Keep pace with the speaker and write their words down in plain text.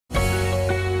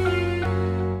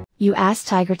You ask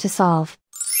Tiger to solve.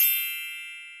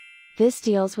 This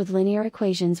deals with linear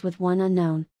equations with one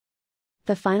unknown.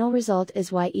 The final result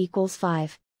is y equals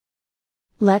 5.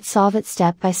 Let's solve it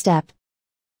step by step.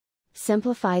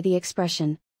 Simplify the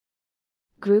expression.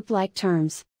 Group like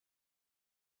terms.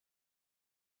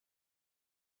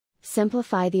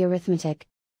 Simplify the arithmetic.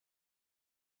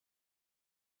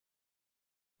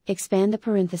 Expand the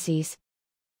parentheses.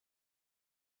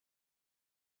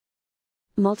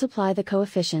 Multiply the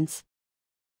coefficients.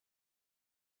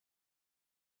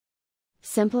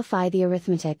 Simplify the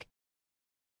arithmetic.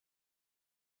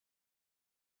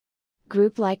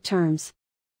 Group like terms.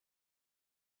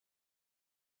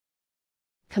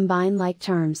 Combine like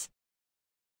terms.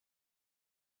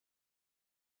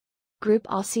 Group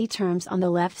all C terms on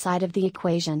the left side of the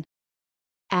equation.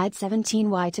 Add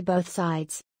 17y to both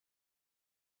sides.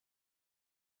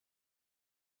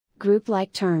 Group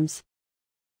like terms.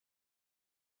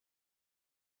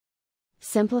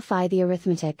 Simplify the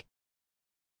arithmetic.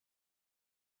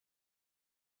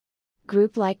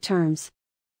 Group like terms.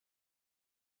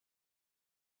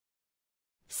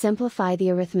 Simplify the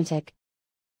arithmetic.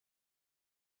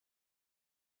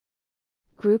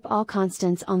 Group all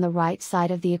constants on the right side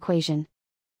of the equation.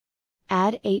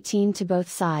 Add 18 to both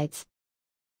sides.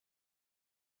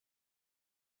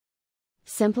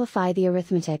 Simplify the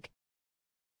arithmetic.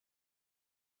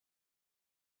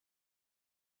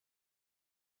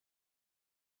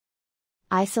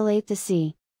 Isolate the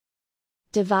C.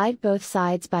 Divide both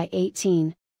sides by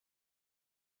 18.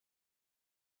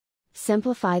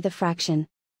 Simplify the fraction.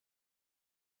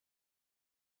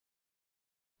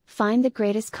 Find the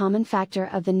greatest common factor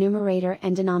of the numerator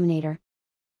and denominator.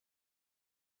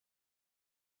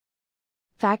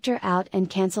 Factor out and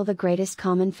cancel the greatest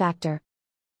common factor.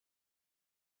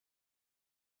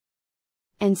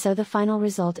 And so the final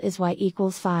result is y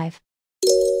equals 5.